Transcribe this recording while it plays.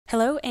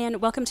Hello and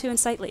welcome to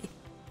Insightly.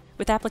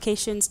 With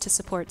applications to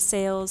support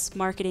sales,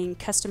 marketing,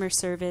 customer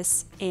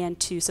service, and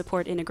to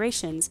support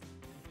integrations,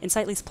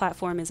 Insightly's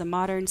platform is a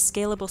modern,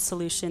 scalable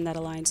solution that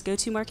aligns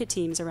go-to-market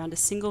teams around a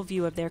single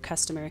view of their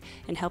customer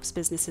and helps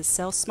businesses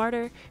sell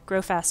smarter,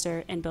 grow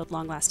faster, and build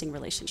long-lasting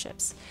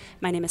relationships.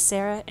 My name is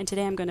Sarah, and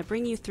today I'm going to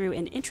bring you through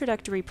an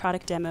introductory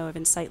product demo of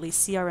Insightly's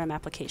CRM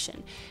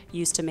application,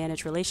 used to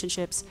manage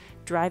relationships,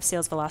 drive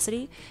sales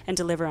velocity, and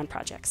deliver on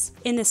projects.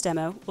 In this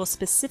demo, we'll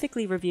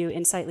specifically review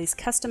Insightly's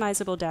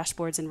customizable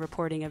dashboards and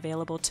reporting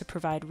available to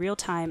provide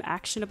real-time,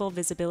 actionable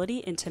visibility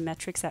into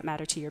metrics that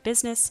matter to your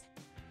business,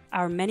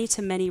 our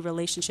many-to-many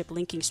relationship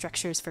linking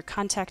structures for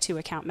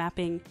contact-to-account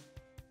mapping,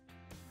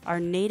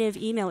 our native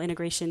email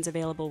integrations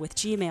available with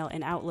Gmail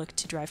and Outlook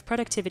to drive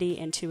productivity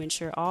and to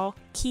ensure all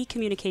key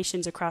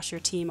communications across your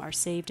team are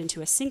saved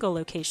into a single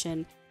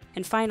location,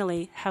 and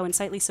finally, how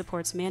Insightly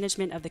supports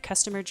management of the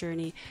customer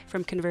journey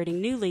from converting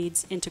new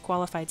leads into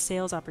qualified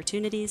sales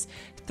opportunities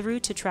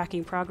through to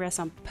tracking progress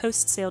on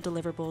post-sale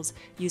deliverables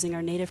using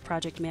our native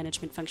project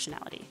management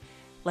functionality.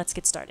 Let's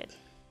get started.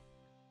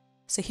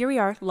 So here we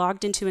are,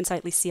 logged into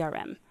Insightly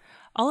CRM.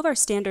 All of our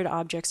standard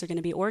objects are going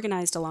to be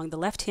organized along the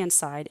left-hand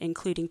side,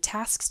 including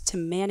tasks to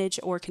manage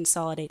or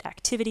consolidate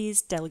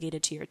activities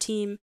delegated to your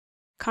team,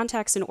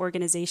 contacts and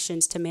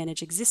organizations to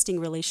manage existing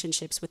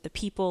relationships with the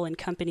people and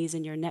companies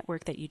in your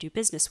network that you do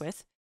business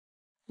with,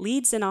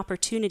 leads and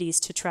opportunities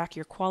to track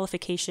your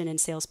qualification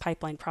and sales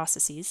pipeline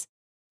processes.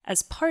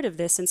 As part of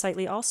this,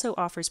 Insightly also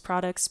offers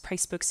products,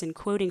 price books, and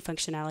quoting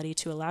functionality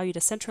to allow you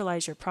to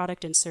centralize your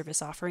product and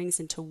service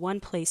offerings into one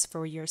place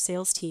for your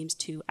sales teams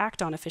to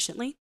act on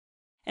efficiently.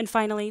 And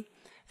finally,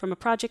 from a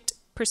project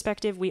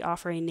perspective, we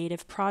offer a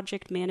native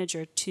project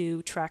manager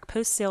to track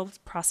post-sale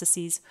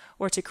processes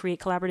or to create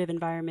collaborative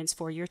environments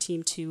for your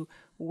team to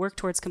work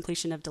towards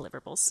completion of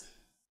deliverables.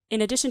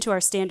 In addition to our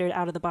standard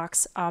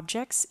out-of-the-box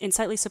objects,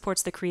 Insightly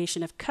supports the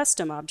creation of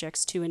custom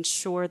objects to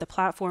ensure the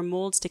platform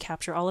molds to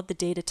capture all of the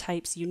data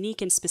types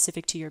unique and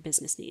specific to your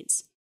business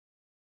needs.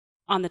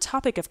 On the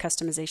topic of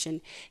customization,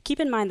 keep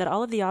in mind that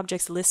all of the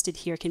objects listed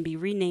here can be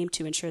renamed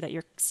to ensure that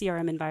your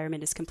CRM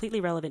environment is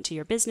completely relevant to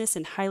your business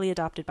and highly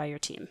adopted by your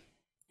team.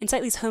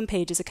 Insightly's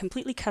homepage is a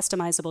completely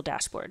customizable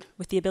dashboard.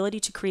 With the ability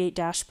to create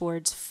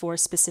dashboards for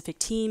specific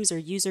teams or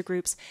user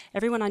groups,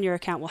 everyone on your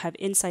account will have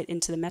insight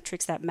into the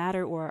metrics that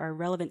matter or are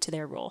relevant to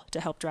their role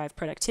to help drive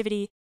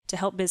productivity, to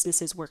help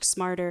businesses work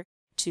smarter,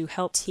 to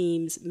help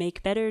teams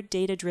make better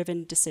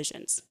data-driven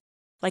decisions.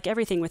 Like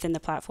everything within the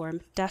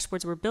platform,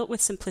 dashboards were built with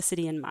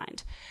simplicity in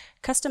mind.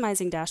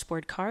 Customizing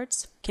dashboard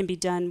cards can be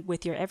done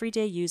with your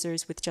everyday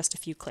users with just a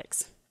few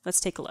clicks. Let's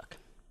take a look.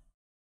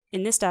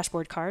 In this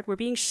dashboard card, we're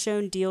being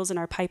shown deals in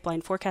our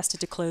pipeline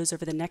forecasted to close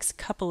over the next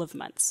couple of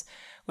months.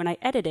 When I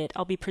edit it,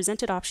 I'll be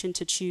presented option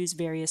to choose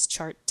various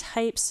chart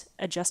types,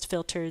 adjust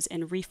filters,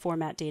 and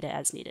reformat data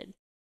as needed.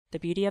 The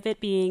beauty of it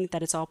being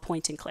that it's all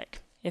point and click.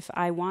 If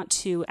I want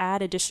to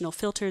add additional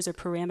filters or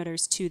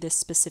parameters to this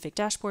specific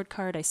dashboard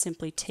card, I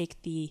simply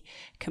take the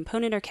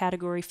component or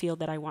category field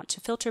that I want to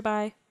filter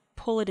by,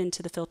 pull it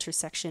into the filter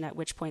section, at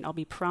which point I'll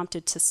be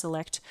prompted to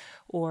select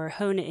or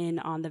hone in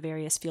on the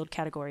various field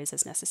categories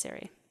as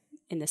necessary.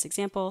 In this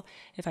example,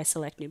 if I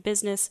select new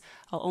business,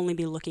 I'll only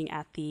be looking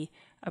at the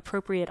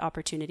appropriate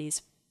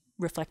opportunities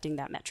reflecting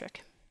that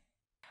metric.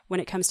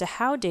 When it comes to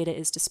how data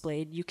is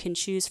displayed, you can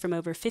choose from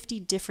over 50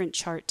 different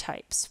chart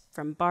types,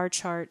 from bar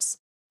charts,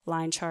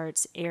 line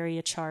charts,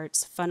 area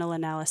charts, funnel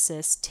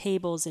analysis,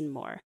 tables, and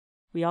more.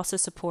 We also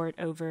support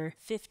over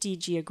 50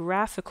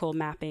 geographical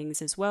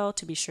mappings as well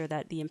to be sure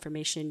that the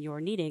information you're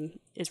needing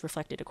is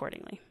reflected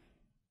accordingly.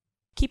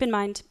 Keep in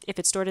mind, if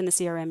it's stored in the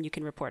CRM, you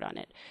can report on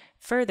it.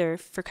 Further,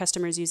 for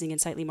customers using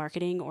Insightly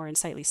Marketing or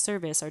Insightly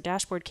Service, our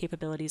dashboard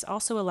capabilities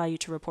also allow you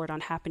to report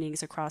on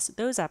happenings across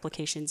those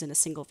applications in a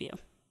single view.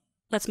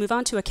 Let's move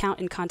on to account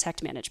and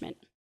contact management.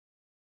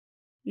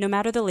 No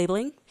matter the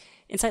labeling,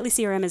 Insightly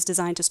CRM is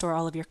designed to store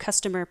all of your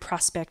customer,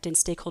 prospect, and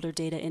stakeholder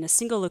data in a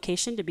single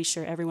location to be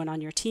sure everyone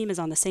on your team is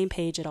on the same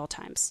page at all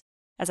times.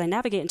 As I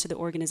navigate into the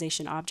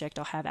organization object,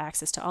 I'll have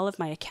access to all of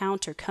my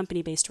account or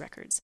company-based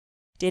records.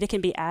 Data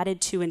can be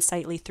added to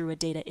Insightly through a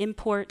data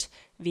import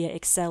via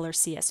Excel or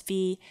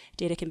CSV.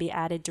 Data can be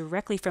added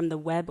directly from the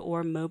web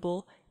or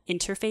mobile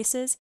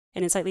interfaces.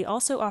 And Insightly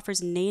also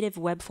offers native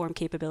web form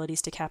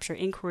capabilities to capture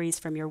inquiries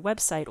from your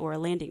website or a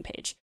landing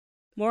page.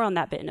 More on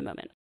that bit in a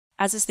moment.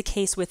 As is the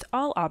case with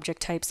all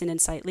object types in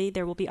Insightly,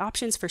 there will be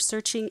options for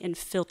searching and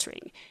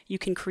filtering. You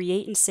can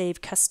create and save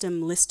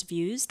custom list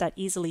views that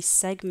easily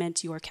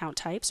segment your account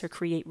types or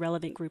create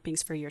relevant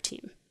groupings for your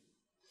team.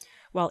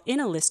 While in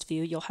a list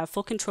view, you'll have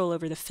full control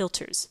over the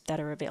filters that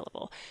are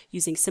available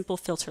using simple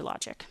filter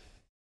logic.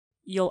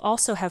 You'll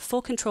also have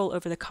full control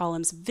over the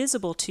columns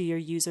visible to your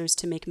users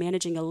to make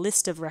managing a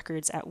list of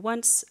records at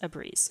once a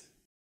breeze.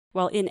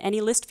 While in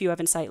any list view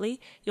of Insightly,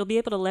 you'll be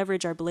able to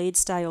leverage our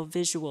blade-style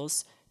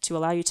visuals to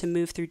allow you to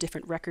move through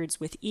different records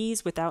with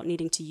ease without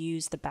needing to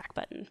use the back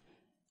button.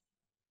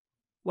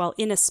 While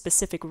in a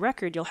specific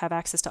record, you'll have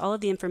access to all of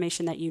the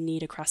information that you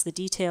need across the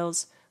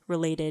details,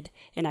 related,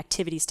 and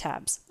activities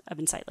tabs of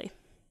Insightly.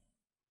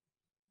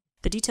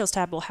 The Details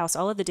tab will house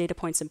all of the data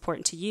points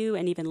important to you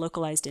and even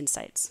localized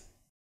insights.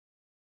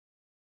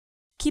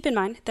 Keep in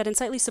mind that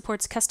Insightly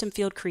supports custom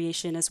field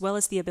creation as well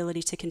as the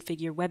ability to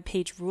configure web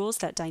page rules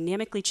that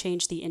dynamically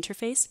change the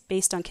interface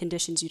based on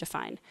conditions you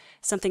define,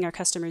 something our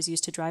customers use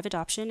to drive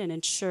adoption and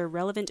ensure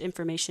relevant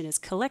information is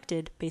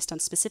collected based on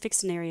specific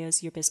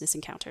scenarios your business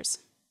encounters.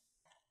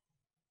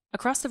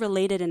 Across the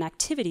Related and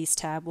Activities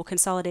tab, we'll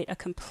consolidate a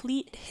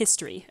complete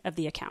history of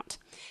the account.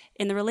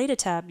 In the Related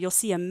tab, you'll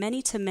see a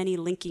many-to-many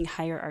linking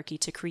hierarchy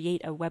to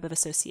create a web of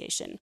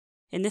association.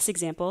 In this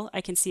example, I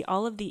can see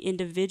all of the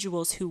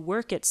individuals who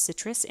work at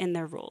Citrus and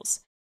their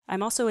roles.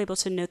 I'm also able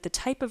to note the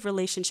type of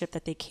relationship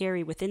that they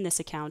carry within this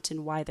account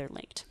and why they're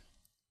linked.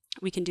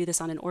 We can do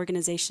this on an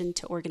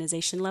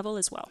organization-to-organization level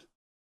as well.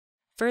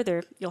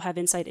 Further, you'll have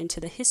insight into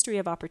the history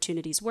of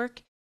opportunities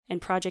work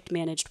and project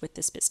managed with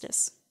this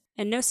business.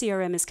 And no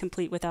CRM is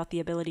complete without the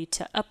ability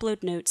to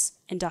upload notes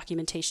and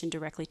documentation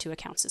directly to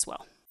accounts as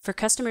well. For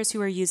customers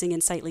who are using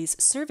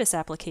Insightly's service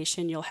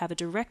application, you'll have a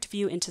direct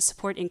view into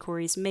support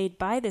inquiries made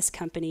by this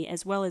company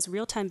as well as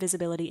real-time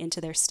visibility into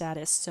their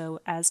status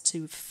so as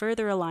to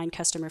further align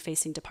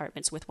customer-facing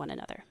departments with one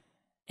another.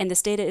 And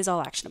this data is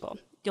all actionable.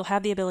 You'll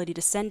have the ability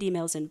to send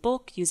emails in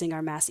bulk using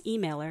our mass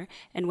emailer,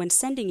 and when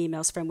sending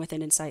emails from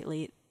within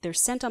Insightly, they're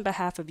sent on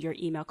behalf of your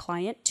email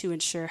client to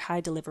ensure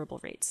high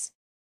deliverable rates.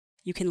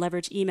 You can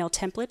leverage email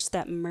templates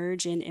that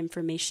merge in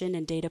information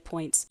and data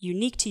points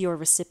unique to your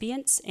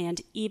recipients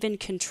and even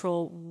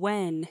control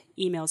when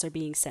emails are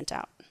being sent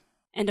out.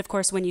 And of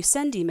course, when you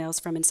send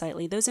emails from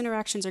Insightly, those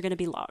interactions are going to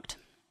be logged.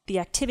 The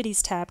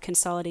Activities tab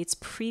consolidates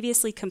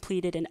previously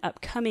completed and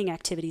upcoming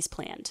activities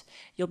planned.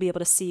 You'll be able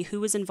to see who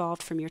was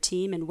involved from your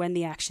team and when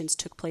the actions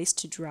took place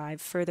to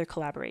drive further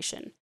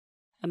collaboration.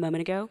 A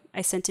moment ago,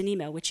 I sent an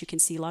email, which you can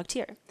see logged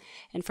here.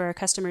 And for our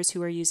customers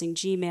who are using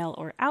Gmail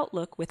or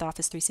Outlook with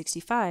Office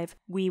 365,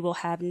 we will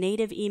have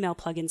native email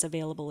plugins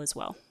available as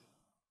well.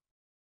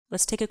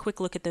 Let's take a quick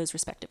look at those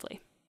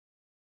respectively.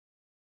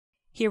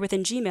 Here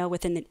within Gmail,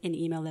 within an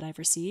email that I've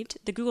received,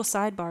 the Google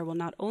sidebar will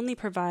not only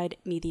provide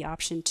me the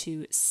option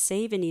to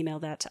save an email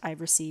that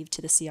I've received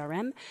to the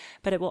CRM,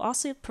 but it will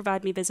also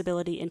provide me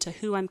visibility into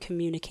who I'm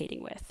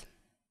communicating with.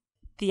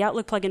 The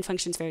Outlook plugin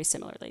functions very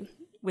similarly.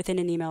 Within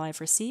an email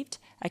I've received,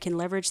 I can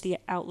leverage the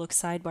Outlook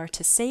sidebar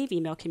to save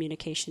email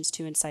communications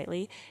to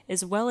Insightly,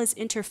 as well as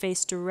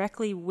interface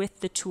directly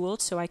with the tool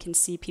so I can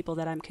see people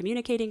that I'm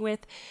communicating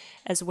with,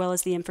 as well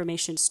as the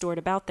information stored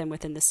about them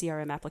within the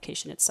CRM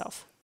application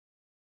itself.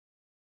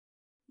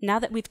 Now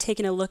that we've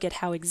taken a look at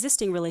how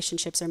existing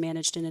relationships are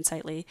managed in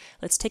Insightly,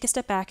 let's take a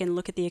step back and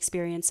look at the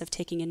experience of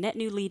taking a net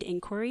new lead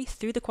inquiry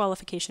through the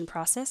qualification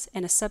process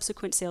and a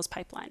subsequent sales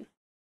pipeline.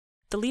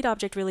 The lead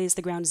object really is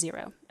the ground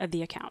zero of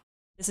the account.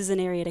 This is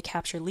an area to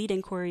capture lead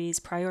inquiries,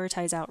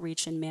 prioritize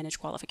outreach, and manage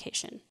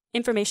qualification.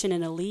 Information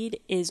in a lead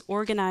is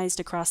organized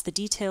across the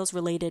Details,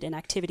 Related, and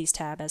Activities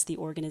tab as the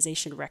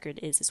organization record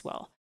is as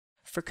well.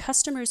 For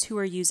customers who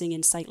are using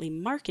Insightly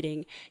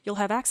Marketing, you'll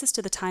have access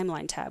to the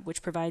Timeline tab,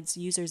 which provides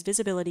users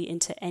visibility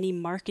into any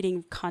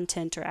marketing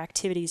content or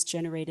activities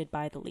generated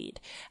by the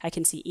lead. I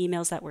can see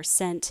emails that were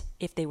sent,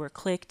 if they were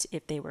clicked,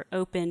 if they were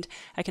opened.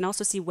 I can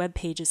also see web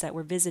pages that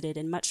were visited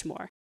and much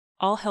more,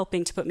 all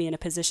helping to put me in a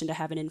position to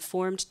have an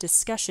informed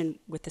discussion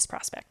with this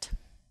prospect.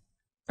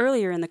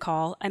 Earlier in the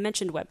call, I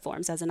mentioned web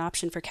forms as an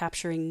option for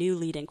capturing new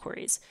lead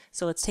inquiries,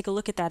 so let's take a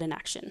look at that in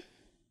action.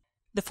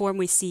 The form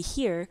we see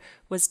here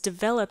was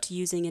developed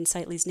using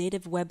Insightly's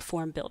native web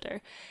form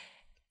builder.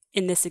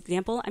 In this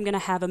example, I'm going to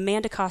have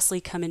Amanda Costley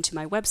come into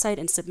my website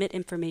and submit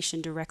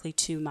information directly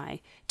to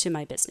my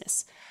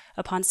business.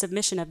 Upon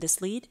submission of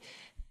this lead,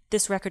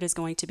 this record is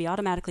going to be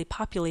automatically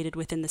populated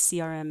within the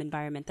CRM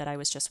environment that I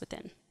was just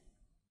within.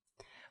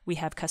 We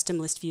have custom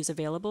list views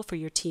available for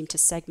your team to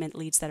segment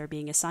leads that are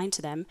being assigned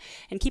to them.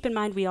 And keep in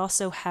mind, we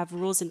also have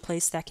rules in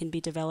place that can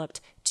be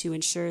developed to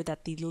ensure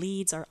that the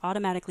leads are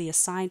automatically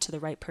assigned to the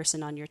right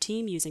person on your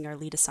team using our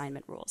lead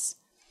assignment rules.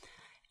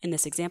 In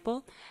this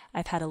example,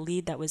 I've had a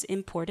lead that was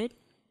imported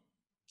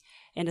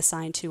and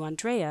assigned to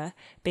Andrea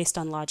based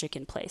on logic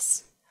in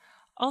place.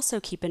 Also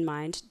keep in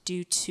mind,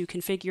 due to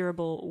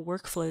configurable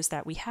workflows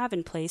that we have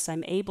in place,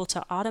 I'm able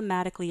to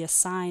automatically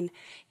assign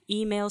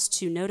emails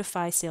to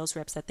notify sales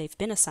reps that they've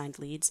been assigned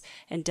leads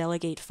and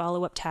delegate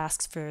follow-up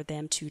tasks for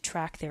them to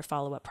track their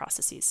follow-up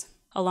processes.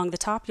 Along the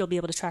top, you'll be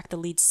able to track the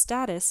lead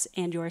status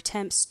and your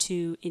attempts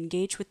to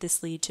engage with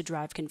this lead to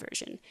drive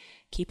conversion.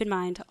 Keep in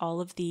mind, all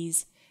of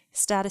these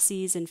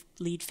statuses and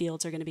lead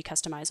fields are going to be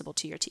customizable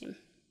to your team.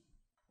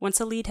 Once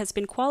a lead has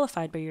been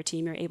qualified by your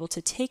team, you're able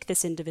to take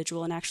this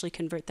individual and actually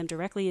convert them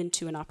directly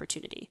into an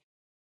opportunity.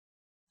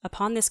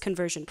 Upon this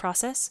conversion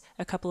process,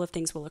 a couple of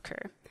things will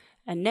occur.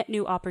 A net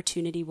new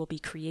opportunity will be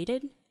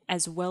created,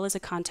 as well as a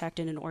contact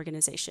in an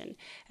organization.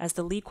 As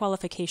the lead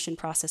qualification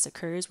process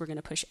occurs, we're going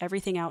to push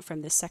everything out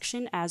from this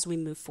section as we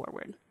move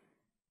forward.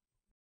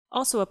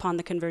 Also, upon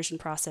the conversion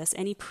process,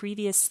 any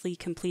previously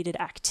completed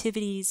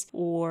activities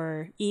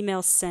or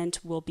emails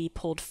sent will be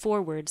pulled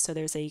forward, so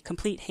there's a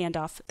complete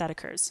handoff that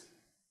occurs.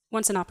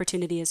 Once an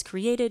opportunity is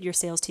created, your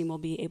sales team will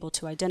be able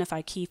to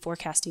identify key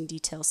forecasting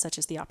details such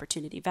as the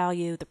opportunity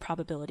value, the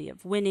probability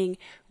of winning,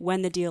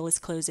 when the deal is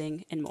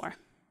closing, and more.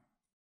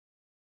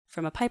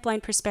 From a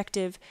pipeline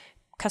perspective,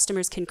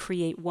 customers can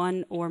create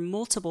one or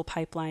multiple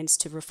pipelines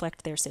to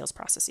reflect their sales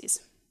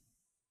processes.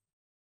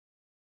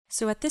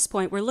 So at this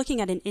point, we're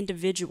looking at an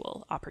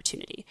individual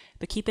opportunity,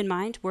 but keep in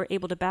mind, we're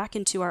able to back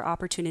into our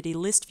opportunity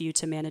list view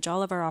to manage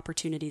all of our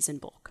opportunities in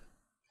bulk.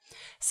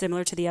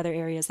 Similar to the other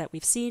areas that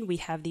we've seen, we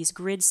have these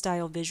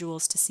grid-style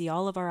visuals to see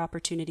all of our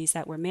opportunities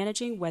that we're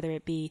managing, whether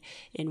it be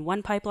in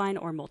one pipeline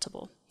or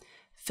multiple.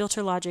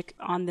 Filter logic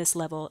on this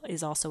level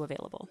is also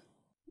available.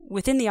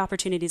 Within the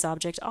Opportunities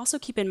object, also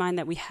keep in mind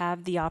that we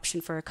have the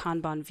option for a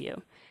Kanban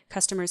view.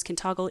 Customers can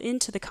toggle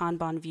into the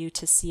Kanban view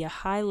to see a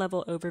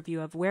high-level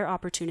overview of where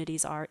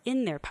opportunities are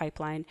in their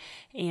pipeline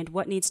and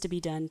what needs to be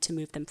done to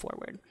move them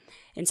forward.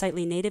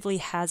 Insightly natively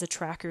has a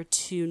tracker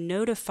to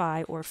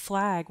notify or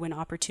flag when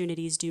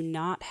opportunities do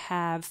not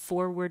have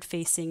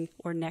forward-facing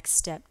or next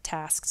step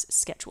tasks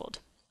scheduled.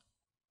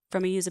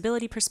 From a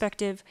usability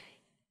perspective,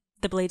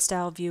 the blade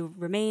style view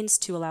remains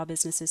to allow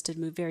businesses to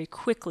move very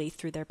quickly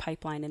through their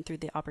pipeline and through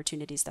the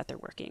opportunities that they're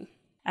working.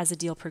 As a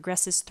deal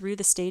progresses through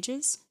the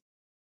stages,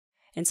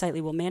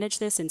 Insightly will manage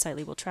this,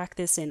 Insightly will track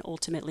this, and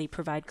ultimately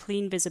provide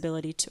clean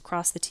visibility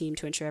across the team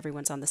to ensure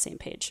everyone's on the same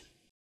page.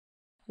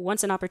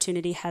 Once an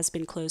opportunity has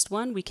been closed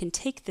won, we can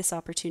take this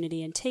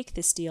opportunity and take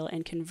this deal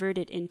and convert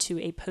it into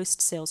a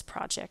post-sales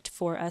project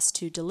for us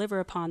to deliver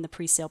upon the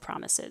pre-sale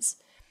promises.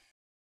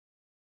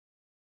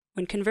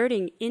 When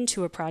converting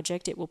into a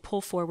project, it will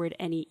pull forward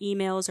any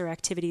emails or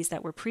activities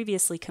that were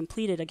previously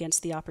completed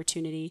against the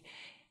opportunity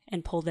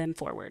and pull them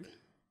forward.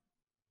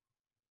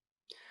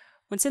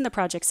 Once in the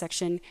project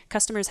section,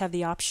 customers have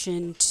the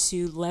option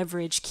to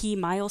leverage key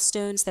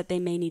milestones that they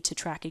may need to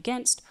track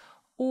against,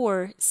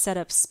 or set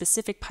up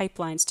specific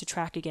pipelines to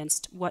track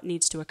against what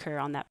needs to occur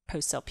on that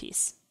post-sale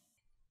piece.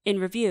 In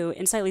review,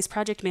 Insightly's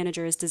Project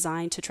Manager is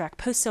designed to track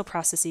post-sale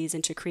processes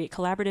and to create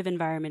collaborative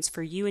environments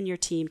for you and your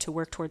team to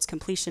work towards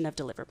completion of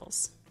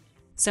deliverables.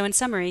 So in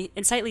summary,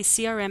 Insightly's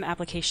CRM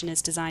application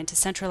is designed to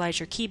centralize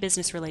your key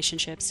business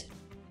relationships,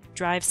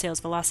 drive sales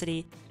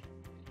velocity,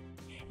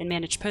 and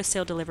manage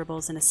post-sale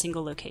deliverables in a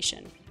single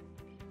location.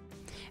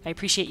 I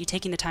appreciate you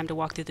taking the time to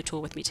walk through the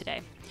tool with me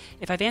today.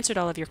 If I've answered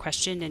all of your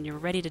questions and you're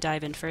ready to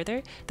dive in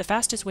further, the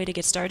fastest way to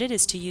get started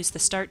is to use the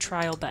Start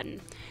Trial button.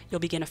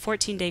 You'll begin a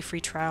 14-day free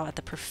trial at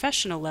the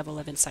professional level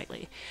of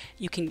Insightly.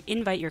 You can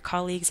invite your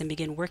colleagues and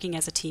begin working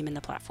as a team in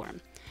the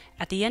platform.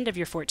 At the end of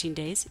your 14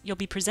 days, you'll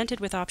be presented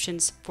with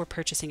options for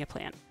purchasing a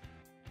plan.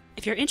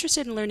 If you're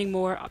interested in learning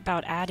more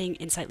about adding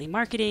Insightly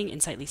Marketing,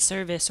 Insightly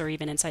Service, or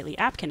even Insightly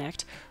App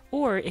Connect,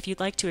 or if you'd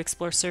like to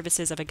explore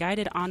services of a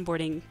guided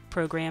onboarding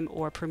program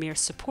or Premier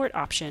support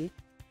option,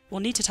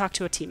 we'll need to talk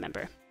to a team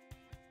member.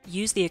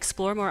 Use the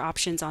Explore More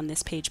options on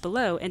this page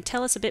below and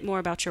tell us a bit more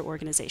about your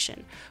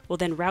organization. We'll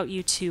then route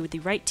you to the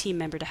right team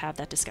member to have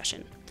that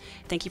discussion.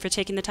 Thank you for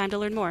taking the time to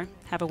learn more.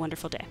 Have a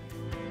wonderful day.